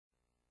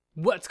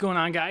What's going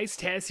on, guys?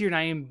 Taz here, and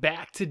I am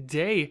back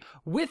today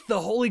with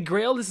the Holy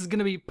Grail. This is going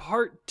to be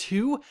part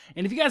 2,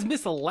 and if you guys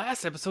missed the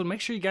last episode,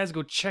 make sure you guys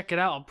go check it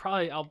out.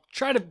 I'll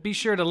try to be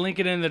sure to link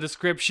it in the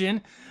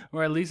description,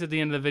 or at least at the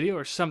end of the video,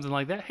 or something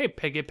like that. Hey,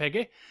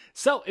 Peggy.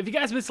 So, if you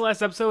guys missed the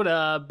last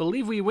episode,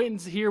 believe we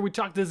went in here, we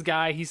talked to this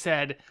guy. He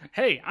said,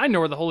 hey, I know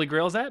where the Holy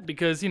Grail's at,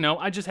 because, you know,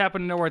 I just happen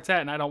to know where it's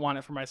at, and I don't want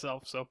it for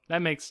myself, so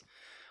that makes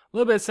a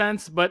little bit of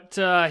sense.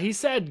 But he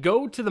said,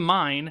 go to the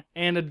mine,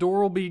 and a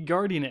door will be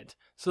guarding it.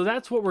 So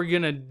that's what we're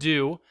gonna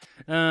do.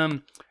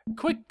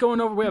 Quick going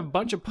over, we have a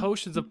bunch of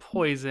potions of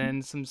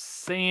poison, some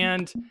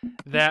sand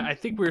that I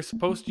think we were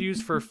supposed to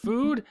use for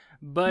food,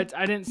 but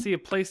I didn't see a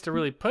place to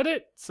really put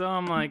it, so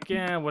I'm like,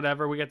 yeah,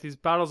 whatever. We got these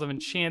bottles of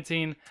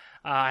enchanting.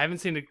 I haven't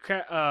seen the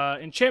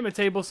enchantment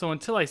table, so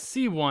until I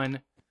see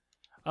one...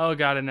 Oh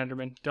god, an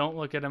Enderman. Don't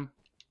look at him.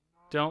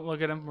 Don't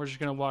look at him. We're just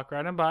gonna walk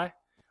right on by.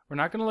 We're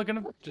not gonna look at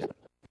him. Just,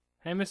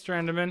 hey, Mr.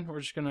 Enderman,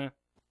 we're just gonna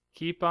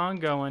keep on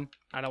going.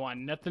 I don't want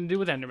nothing to do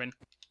with Enderman.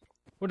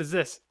 What is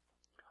this?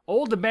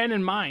 Old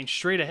abandoned mine,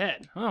 straight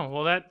ahead. Oh,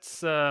 well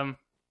that's a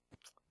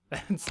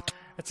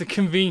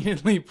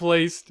conveniently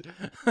placed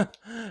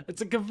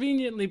it's a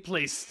conveniently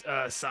placed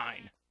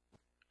sign.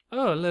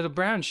 Oh, a little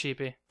brown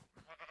sheepy.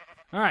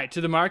 Alright,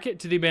 to the market,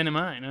 to the abandoned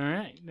mine.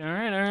 Alright.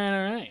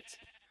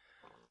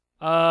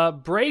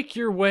 Break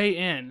your way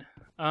in.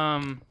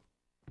 Okay.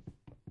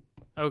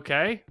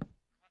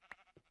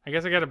 I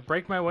guess I gotta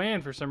break my way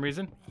in for some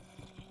reason.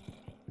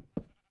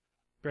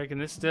 Breaking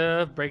this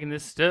stuff.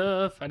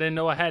 I didn't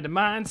know I had to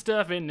mine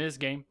stuff in this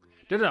game.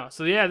 No.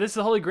 So yeah, this is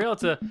the Holy Grail.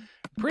 It's a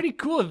pretty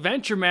cool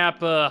adventure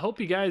map.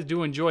 Hope you guys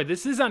do enjoy.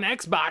 This is on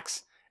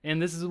Xbox,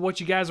 and this is what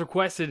you guys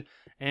requested.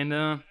 And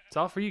it's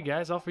all for you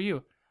guys, all for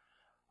you.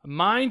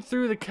 Mine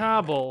through the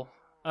cobble.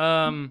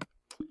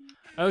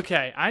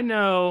 Okay, I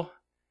know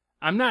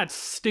I'm not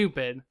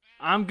stupid.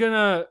 I'm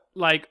gonna,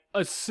 like,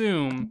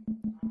 assume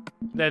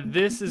that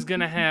this is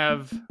gonna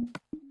have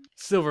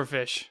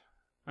silverfish.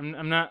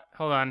 I'm not,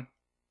 hold on.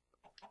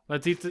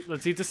 Let's eat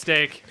the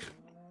steak.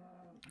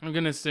 I'm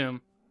gonna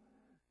assume.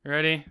 You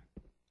ready?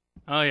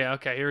 Oh yeah,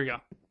 okay, here we go.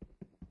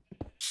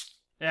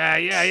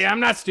 Yeah, I'm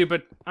not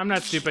stupid.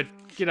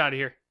 Get out of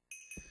here.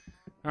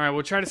 Alright,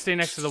 we'll try to stay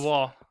next to the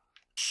wall.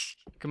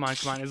 Come on.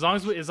 As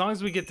long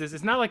as we get this,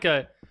 it's not like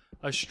a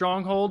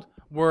stronghold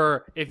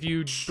where if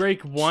you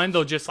break one,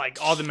 they'll just like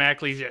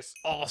automatically just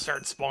all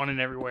start spawning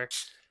everywhere.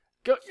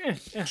 Go.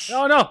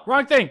 Oh no,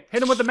 wrong thing.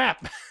 Hit him with the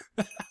map.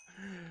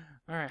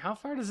 Alright, how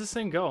far does this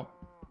thing go?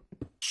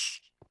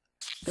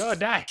 Go,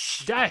 die.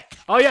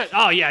 Oh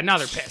yeah, now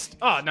they're pissed.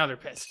 Oh, now they're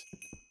pissed.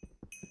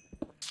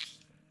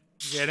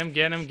 Get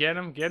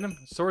him.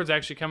 Sword's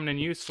actually coming in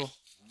useful.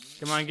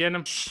 Come on, get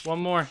him. One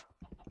more,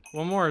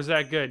 is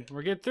that good?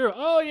 We're getting through.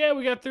 Oh yeah,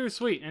 we got through,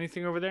 sweet.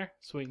 Anything over there?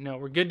 Sweet, no,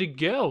 we're good to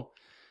go.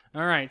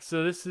 Alright,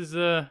 so this is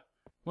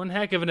one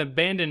heck of an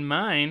abandoned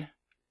mine.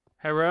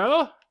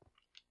 Hello?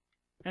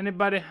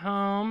 Anybody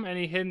home?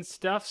 Any hidden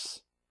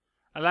stuffs?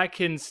 I like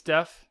hidden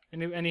stuff.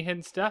 Any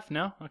hidden stuff?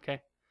 No?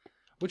 Okay.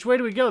 Which way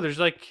do we go? There's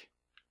like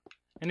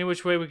any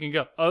which way we can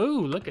go. Oh,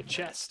 look, a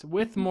chest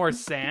with more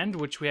sand,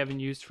 which we haven't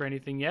used for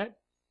anything yet.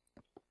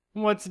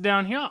 What's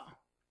down here?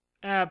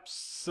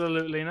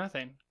 Absolutely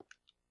nothing.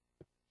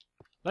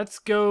 Let's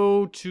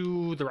go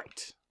to the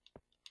right.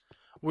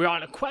 We're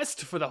on a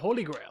quest for the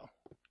Holy Grail.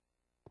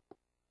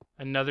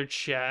 Another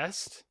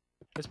chest.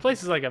 This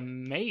place is like a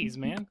maze,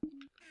 man.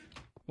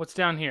 What's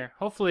down here?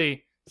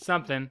 Hopefully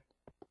something.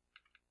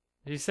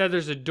 He said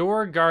there's a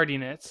door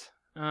guarding it.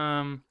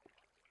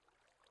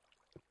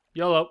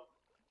 YOLO.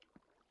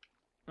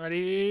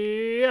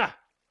 Ready? Yeah.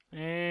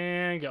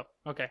 And go.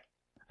 Okay.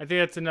 I think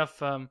that's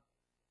enough.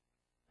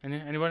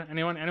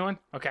 Anyone?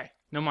 Okay.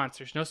 No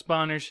monsters. No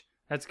spawners.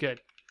 That's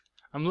good.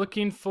 I'm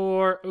looking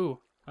for...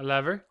 Ooh, a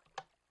lever.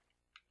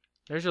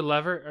 There's a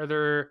lever. Are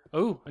there...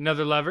 Ooh,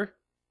 another lever.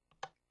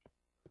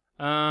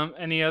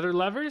 Any other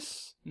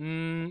levers?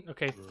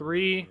 Okay,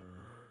 3.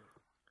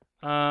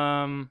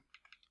 Oh,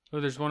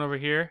 there's one over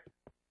here.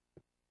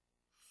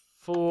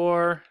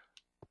 4.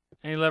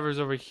 Any levers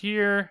over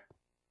here?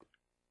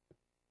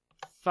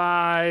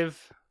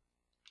 5.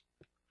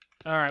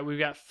 Alright, we've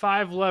got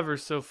 5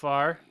 levers so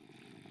far.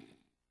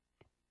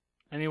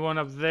 Anyone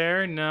up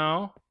there?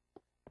 No.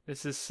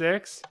 This is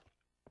 6.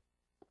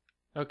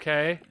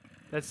 Okay.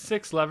 That's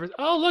 6 levers.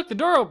 Oh, look, the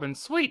door opened.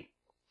 Sweet.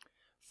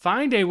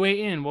 Find a way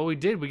in. Well, we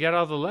did. We got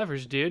all the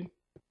levers, dude.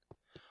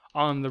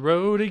 On the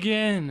road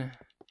again.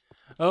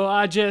 Oh,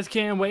 I just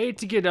can't wait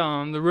to get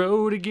on the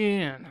road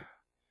again.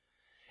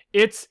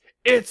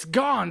 It's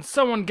gone.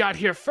 Someone got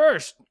here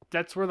first.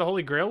 That's where the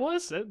Holy Grail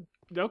was?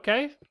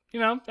 Okay. You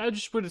know, I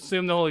just would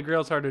assume the Holy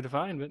Grail's harder to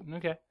find, but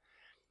okay.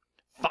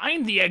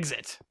 Find the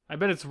exit. I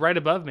bet it's right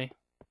above me.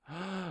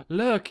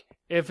 Look,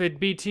 if it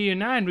be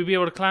TU9, we'd be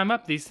able to climb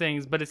up these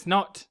things, but it's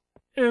not.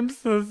 I'm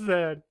so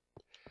sad.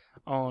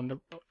 On the...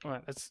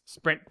 Alright, let's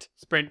sprint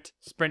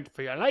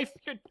for your life.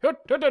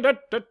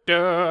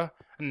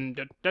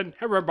 And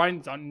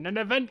Herobrine's on an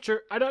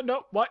adventure. I don't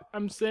know what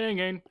I'm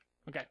singing.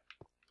 Okay.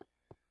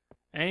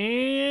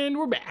 And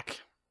we're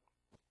back.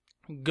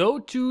 go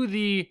to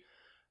the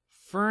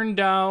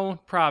Ferndau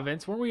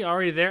province. Weren't we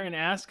already there? And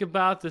ask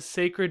about the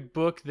sacred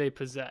book they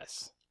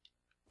possess.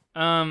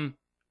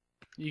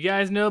 You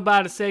guys know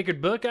about a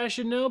sacred book I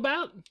should know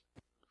about?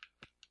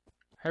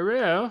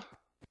 Hello?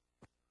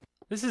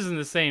 This isn't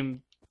the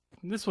same.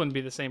 This wouldn't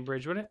be the same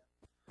bridge, would it?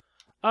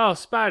 Oh,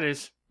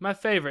 spiders. My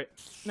favorite.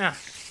 Nah.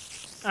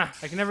 Ah,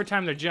 I can never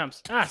time their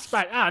jumps. Ah,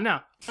 spider. Ah, no.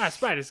 Ah,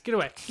 spiders. Get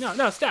away. No,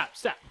 no, stop.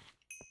 Stop.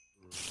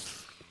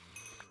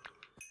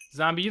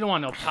 Zombie, you don't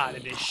want no pot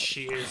of this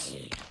shiz.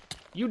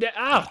 You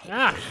oh,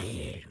 ah.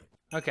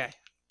 Okay.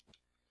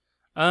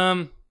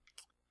 The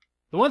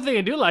one thing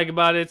I do like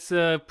about it's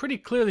pretty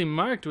clearly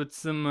marked with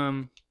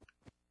some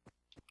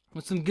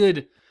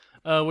good,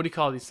 what do you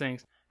call these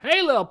things?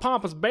 Hey, little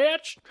pompous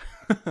bitch!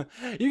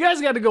 You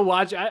guys got to go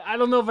watch. I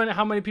don't know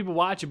how many people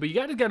watch it, but you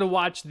guys got to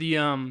watch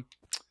the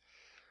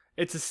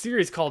It's a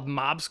series called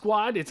Mob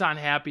Squad. It's on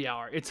Happy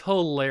Hour. It's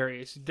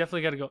hilarious. You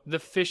definitely got to go. The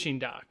fishing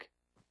dock.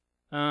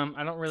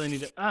 I don't really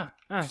need to.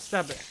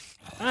 Stop it.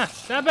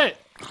 Stop it.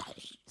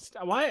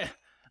 Stop. Why?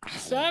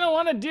 I don't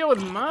want to deal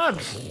with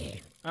mobs.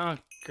 Oh,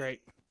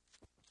 great.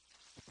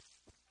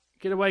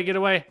 Get away, get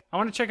away. I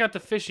want to check out the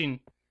fishing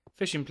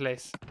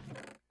place.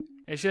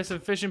 It's just some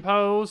fishing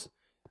poles.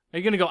 Are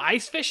you going to go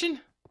ice fishing?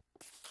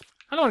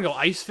 I don't want to go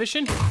ice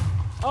fishing.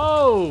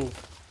 Oh!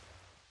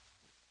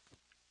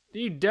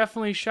 You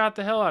definitely shot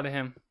the hell out of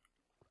him.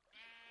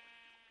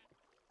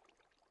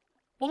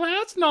 Well,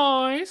 that's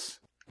nice.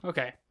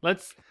 Okay,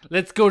 let's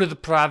go to the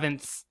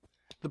province.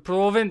 The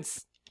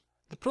province.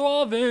 The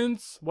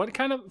province. What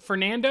kind of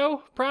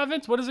Fernando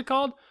province? What is it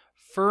called?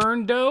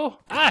 Ferndo?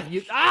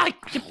 Get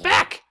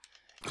back!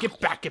 Get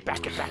back, get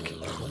back, get back.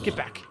 Get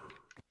back.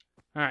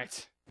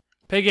 Alright.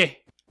 Piggy.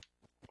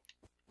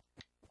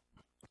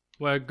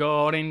 We're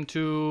going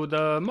to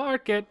the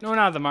market. No,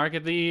 not the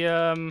market. The,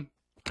 I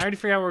already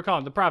forgot what we're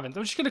calling it. The province.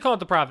 I'm just gonna call it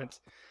the province.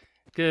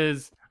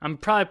 Because I'm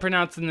probably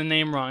pronouncing the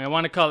name wrong. I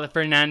want to call it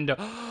Fernando.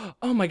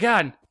 Oh my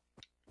god.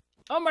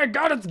 Oh my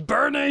god, it's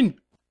burning!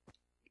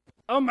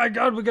 Oh my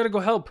god, we gotta go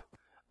help.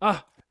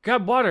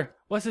 Grab water.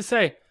 What's it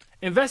say?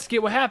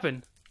 Investigate what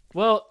happened.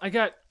 Well, I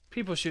got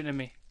people shooting at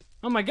me.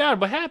 Oh my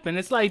god, what happened?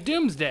 It's like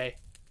Doomsday.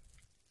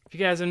 If you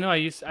guys don't know,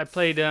 I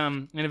played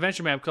an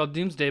adventure map called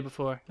Doomsday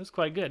before. It was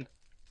quite good.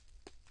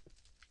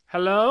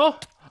 Hello?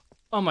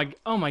 Oh my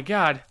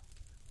god.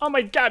 Oh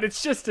my god,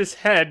 it's just his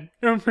head.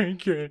 Oh my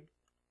god.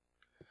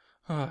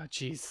 Oh,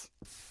 jeez.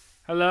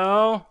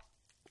 Hello?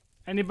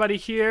 Anybody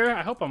here?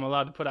 I hope I'm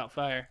allowed to put out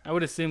fire. I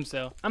would assume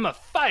so. I'm a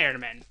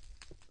fireman.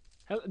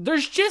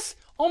 There's just...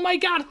 Oh my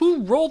god,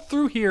 who rolled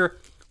through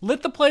here,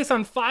 lit the place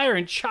on fire,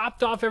 and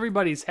chopped off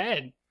everybody's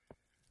head?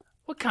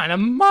 What kind of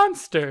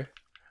monster?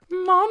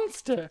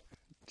 Monster.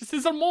 This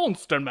is a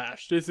monster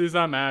mash. This is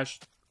a mash.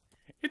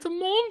 It's a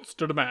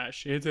monster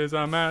mash. It is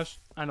a mash.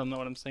 I don't know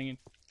what I'm singing.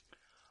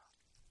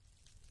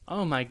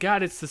 Oh my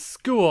god, it's the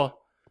school.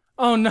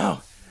 Oh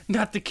no,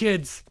 not the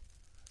kids.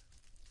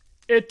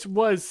 It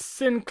was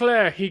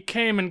Sinclair. He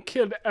came and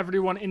killed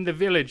everyone in the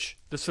village.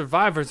 The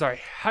survivors are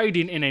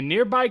hiding in a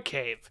nearby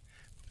cave.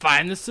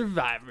 Find the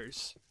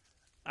survivors.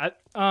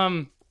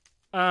 How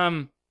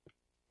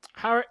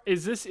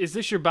is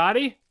this your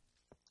body?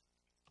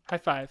 High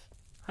five.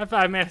 High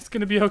five, man. It's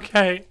gonna be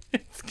okay.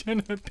 It's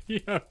gonna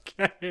be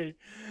okay.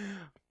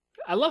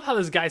 I love how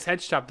this guy's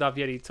head's chopped off,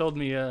 yet he told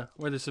me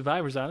where the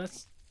survivors are.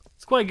 It's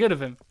quite good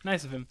of him.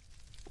 Nice of him.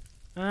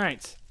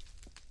 Alright.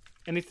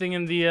 Anything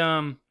in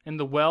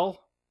the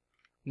well?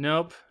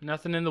 Nope.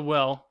 Nothing in the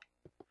well.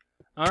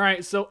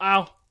 Alright, so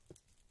ow.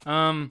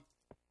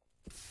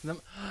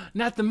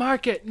 Not the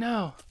market,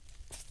 no.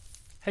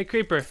 Hey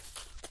Creeper.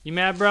 You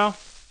mad, bro?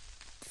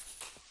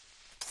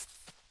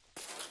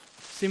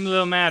 Seem a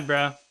little mad,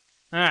 bro.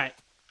 Alright.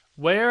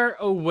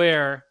 Where, oh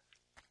where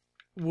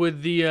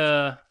would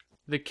the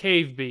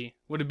cave be?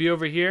 Would it be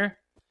over here?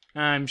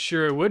 I'm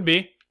sure it would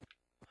be.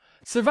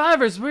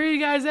 Survivors, where are you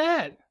guys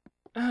at?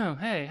 Oh,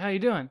 hey, how you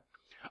doing?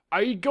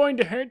 Are you going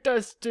to hurt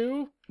us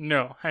too?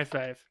 No, high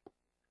five.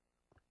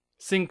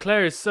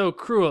 Sinclair is so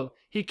cruel.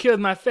 He killed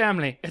my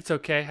family. It's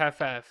okay, high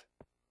five.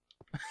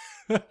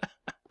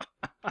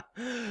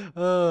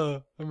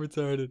 Oh, I'm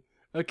retarded.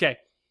 Okay.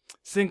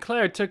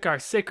 Sinclair took our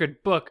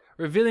sacred book,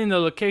 revealing the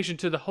location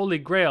to the Holy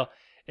Grail.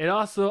 It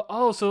also...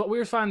 Oh, so we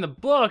were finding the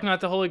book,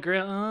 not the Holy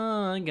Grail.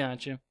 Oh, I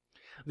gotcha.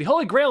 The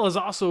Holy Grail is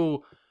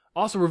also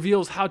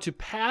reveals how to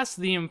pass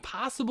the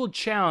impossible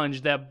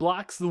challenge that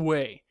blocks the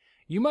way.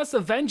 You must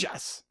avenge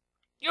us.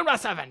 You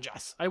must avenge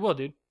us. I will,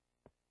 dude.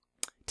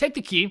 Take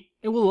the key.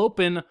 It will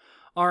open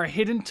our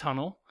hidden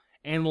tunnel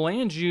and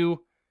land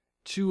you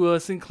to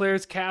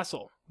Sinclair's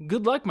castle.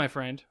 Good luck, my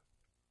friend.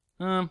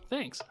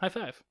 Thanks. High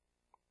five.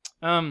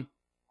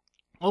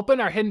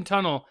 Open our hidden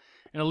tunnel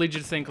and it'll lead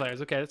you to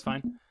Sinclair's. Okay, that's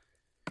fine.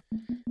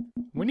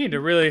 We need to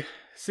really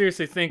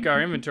seriously think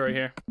our inventory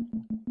here.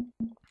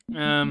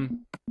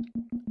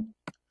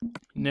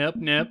 Nope.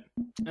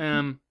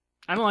 I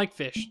don't like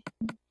fish.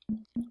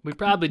 We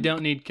probably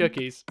don't need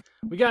cookies.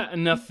 We got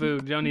enough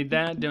food. Don't need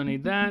that, don't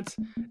need that,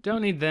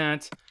 don't need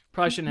that.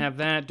 Probably shouldn't have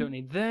that, don't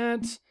need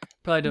that.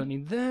 Probably don't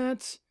need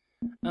that.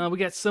 We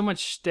got so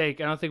much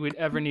steak, I don't think we'd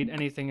ever need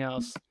anything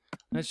else.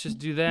 Let's just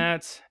do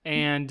that,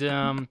 and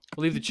we'll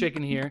leave the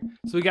chicken here.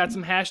 So we got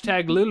some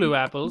hashtag Lulu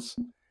apples,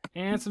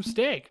 and some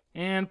steak,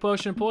 and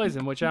potion of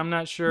poison, which I'm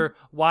not sure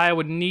why I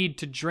would need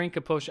to drink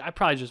a potion. I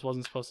probably just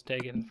wasn't supposed to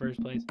take it in the first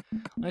place.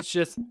 Let's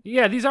just,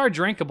 yeah, these are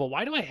drinkable.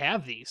 Why do I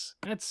have these?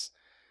 That's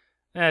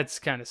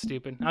kind of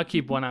stupid. I'll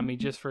keep one on me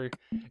just for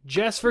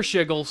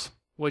shiggles,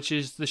 which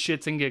is the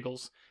shits and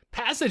giggles.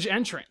 Passage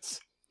entrance.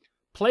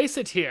 Place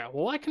it here.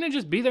 Well, why couldn't it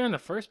just be there in the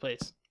first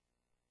place?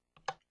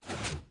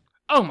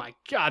 Oh my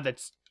god,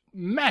 that's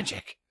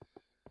magic.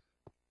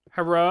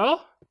 Hello?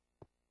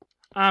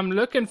 I'm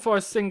looking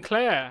for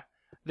Sinclair.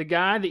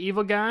 The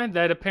evil guy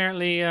that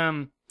apparently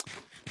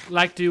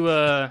liked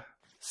to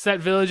set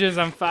villages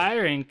on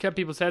fire and cut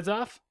people's heads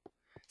off.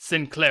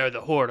 Sinclair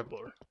the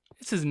Horrible.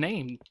 It's his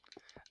name.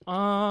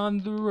 On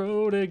the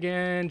road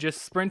again,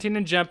 just sprinting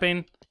and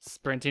jumping.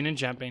 Sprinting and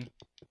jumping.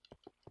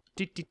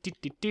 Get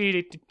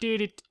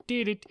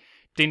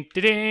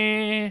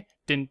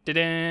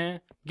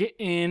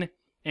in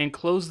and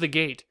close the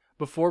gate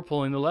before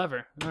pulling the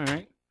lever.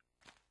 Alright.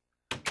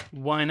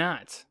 Why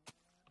not?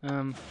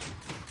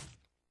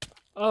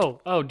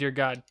 Oh dear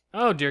God.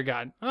 Oh dear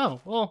God.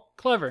 Oh, well,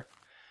 clever.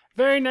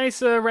 Very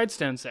nice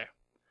redstones there.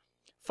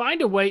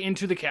 Find a way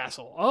into the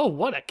castle. Oh,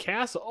 what a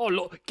castle. Oh,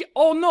 look.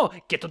 Oh no,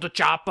 get to the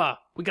chopper.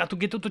 We got to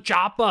get to the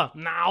chopper.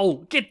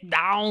 Now, get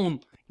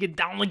down. Get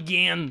down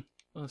again.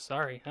 Oh,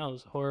 sorry, that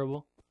was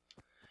horrible.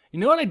 You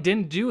know what I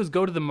didn't do is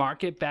go to the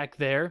market back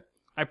there.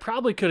 I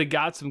probably could have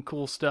got some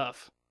cool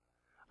stuff.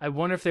 I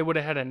wonder if they would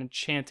have had an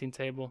enchanting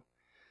table.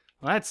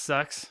 Well, that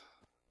sucks.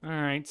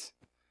 Alright.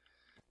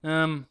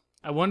 I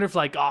wonder if,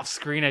 like,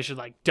 off-screen I should,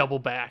 like, double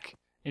back.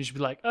 And just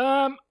be like,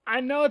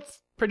 I know it's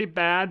pretty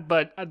bad,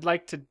 but I'd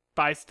like to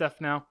buy stuff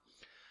now.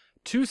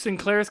 To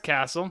Sinclair's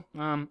castle.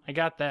 I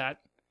got that.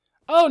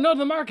 Oh, no,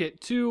 the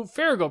market. To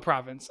Farrago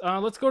province.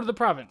 Let's go to the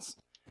province.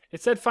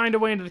 It said find a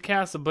way into the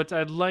castle, but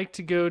I'd like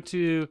to go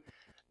to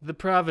the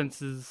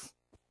provinces.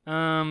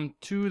 To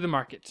the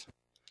market.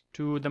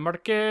 To the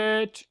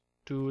market.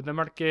 To the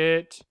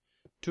market.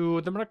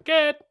 To the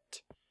market.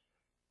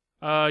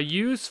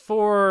 Use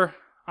for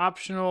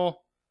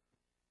optional.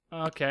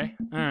 Okay.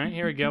 Alright,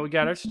 here we go. We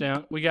got our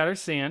stone. We got our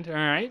sand.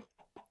 Alright.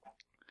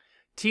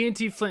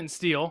 TNT, flint, and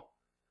steel.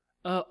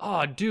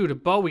 Oh, dude, a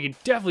bow. We can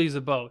definitely use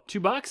a bow.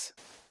 $2?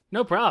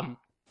 No problem.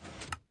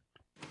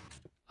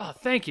 Oh,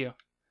 thank you.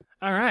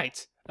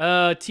 Alright.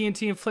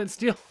 TNT and flint and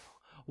steel.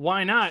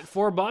 Why not?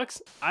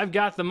 $4? I've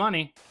got the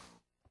money.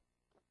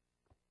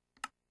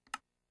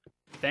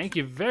 Thank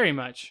you very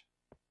much.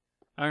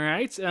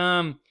 Alright.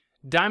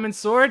 Diamond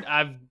sword.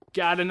 I've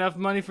got enough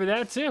money for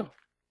that, too.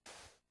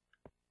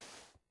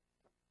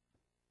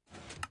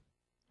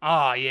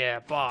 Oh,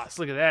 yeah, boss.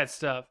 Look at that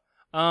stuff.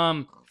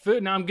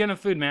 Food. No, I'm getting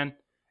food, man.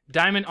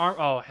 Diamond arm.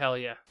 Oh, hell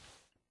yeah.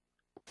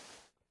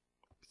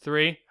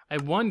 3. I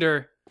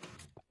wonder.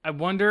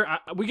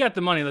 We got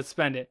the money. Let's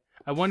spend it.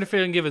 I wonder if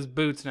they can give us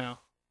boots now.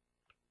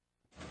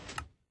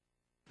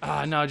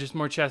 Ah, no, just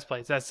more chest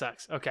plates. That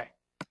sucks. Okay.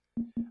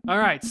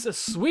 Alright, so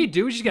sweet,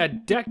 dude. We just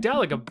got decked out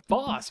like a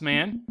boss,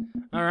 man.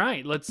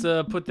 Alright, let's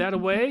put that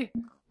away.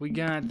 We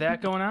got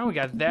that going on. We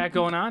got that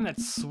going on.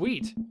 That's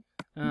sweet.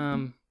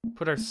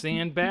 Put our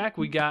sand back.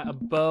 We got a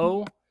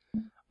bow.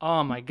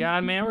 Oh my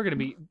god, man. We're gonna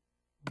be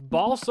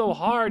ball so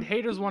hard.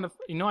 Haters want to...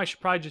 You know, I should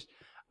probably just...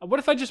 What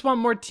if I just want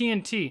more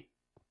TNT?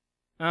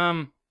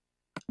 I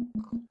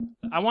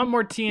want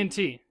more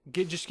TNT.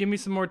 Just give me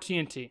some more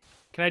TNT.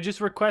 Can I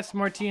just request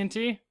more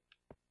TNT?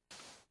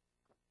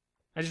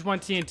 I just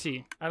want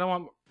TNT. I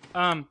don't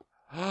want...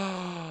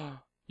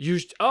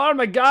 Oh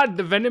my god,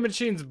 the vending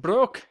machine's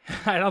broke.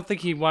 I don't think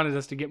he wanted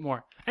us to get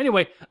more.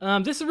 Anyway,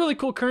 this is a really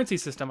cool currency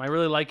system. I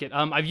really like it.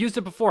 I've used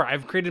it before.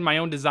 I've created my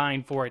own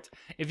design for it.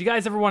 If you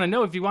guys ever want to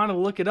know, if you want to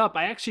look it up,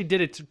 I actually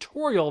did a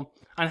tutorial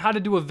on how to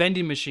do a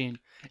vending machine.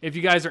 If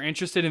you guys are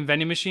interested in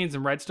vending machines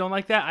and redstone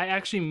like that, I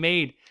actually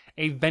made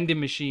a vending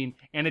machine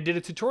and I did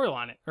a tutorial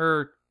on it.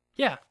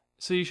 Yeah,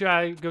 so you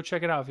should go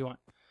check it out if you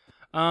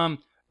want.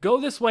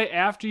 Go this way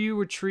after you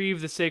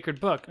retrieve the sacred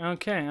book.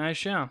 Okay, I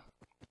shall.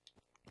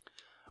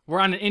 We're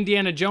on an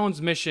Indiana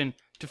Jones mission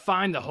to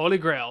find the Holy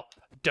Grail.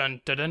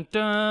 Dun dun dun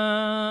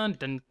dun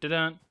dun dun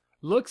dun.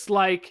 Looks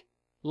like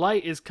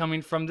light is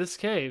coming from this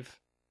cave.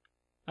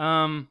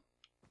 I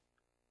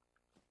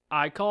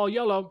call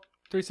YOLO.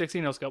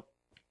 360 no scope.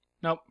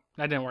 Nope,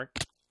 that didn't work.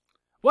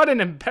 What an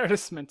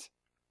embarrassment.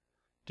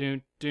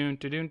 Doon doon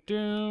doon doon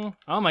doon.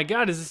 Oh my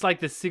god, is this like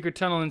the secret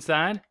tunnel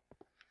inside?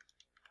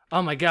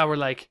 Oh my god, we're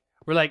like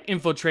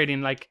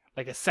infiltrating like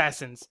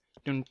assassins.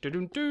 Doon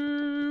doon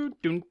doon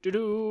doon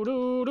doon doon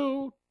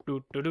doon.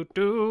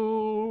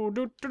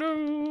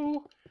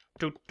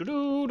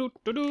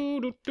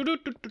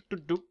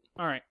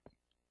 Alright.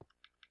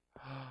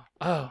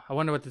 Oh, I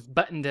wonder what this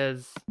button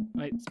does.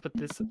 Wait, let's put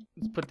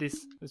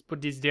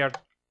this there.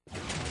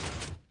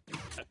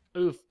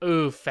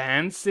 Ooh,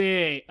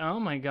 fancy. Oh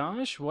my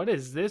gosh, what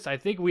is this? I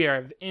think we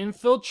have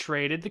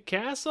infiltrated the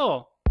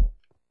castle.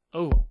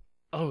 Oh,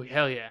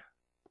 hell yeah.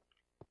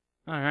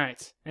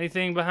 Alright.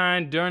 Anything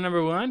behind door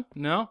number 1?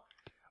 No?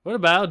 What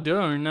about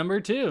door number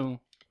 2?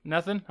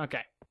 Nothing?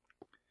 Okay.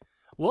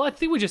 Well, I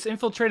think we just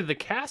infiltrated the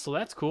castle.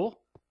 That's cool.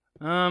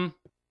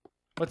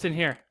 What's in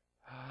here?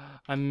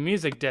 A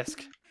music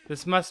disc.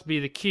 This must be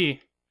the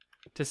key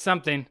to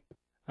something.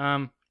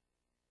 Play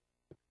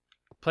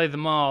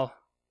them all.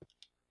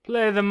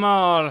 Play them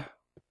all.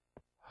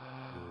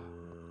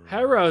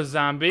 Hello,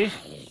 zombie.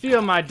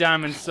 Feel my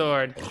diamond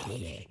sword.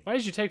 Why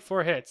did you take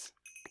 4 hits?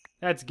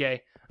 That's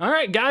gay.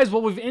 Alright, guys,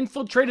 well, we've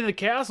infiltrated the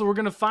castle. We're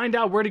going to find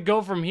out where to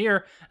go from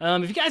here.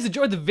 If you guys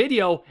enjoyed the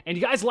video and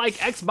you guys like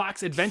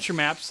Xbox adventure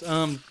maps,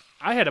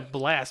 I had a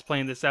blast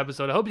playing this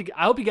episode. I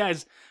hope you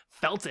guys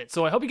felt it.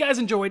 So I hope you guys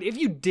enjoyed. If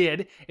you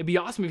did, it'd be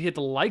awesome if you hit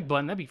the like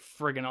button. That'd be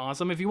friggin'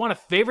 awesome. If you want to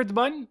favorite the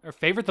button,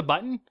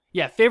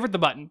 yeah, favorite the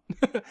button.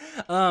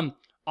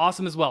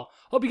 Awesome as well.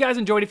 Hope you guys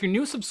enjoyed. If you're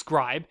new,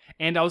 subscribe,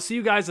 and I'll see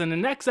you guys in the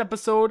next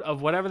episode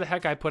of whatever the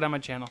heck I put on my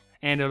channel.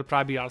 And it'll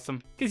probably be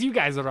awesome, because you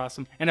guys are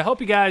awesome. And I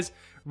hope you guys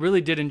really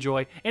did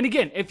enjoy. And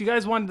again, if you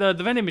guys want the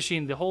vending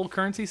machine, the whole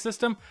currency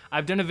system,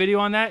 I've done a video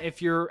on that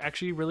if you're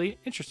actually really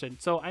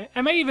interested. So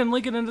I may even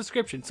link it in the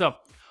description. So,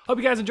 hope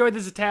you guys enjoyed.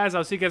 This is Taz.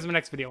 I'll see you guys in my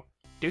next video.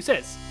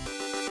 Deuces.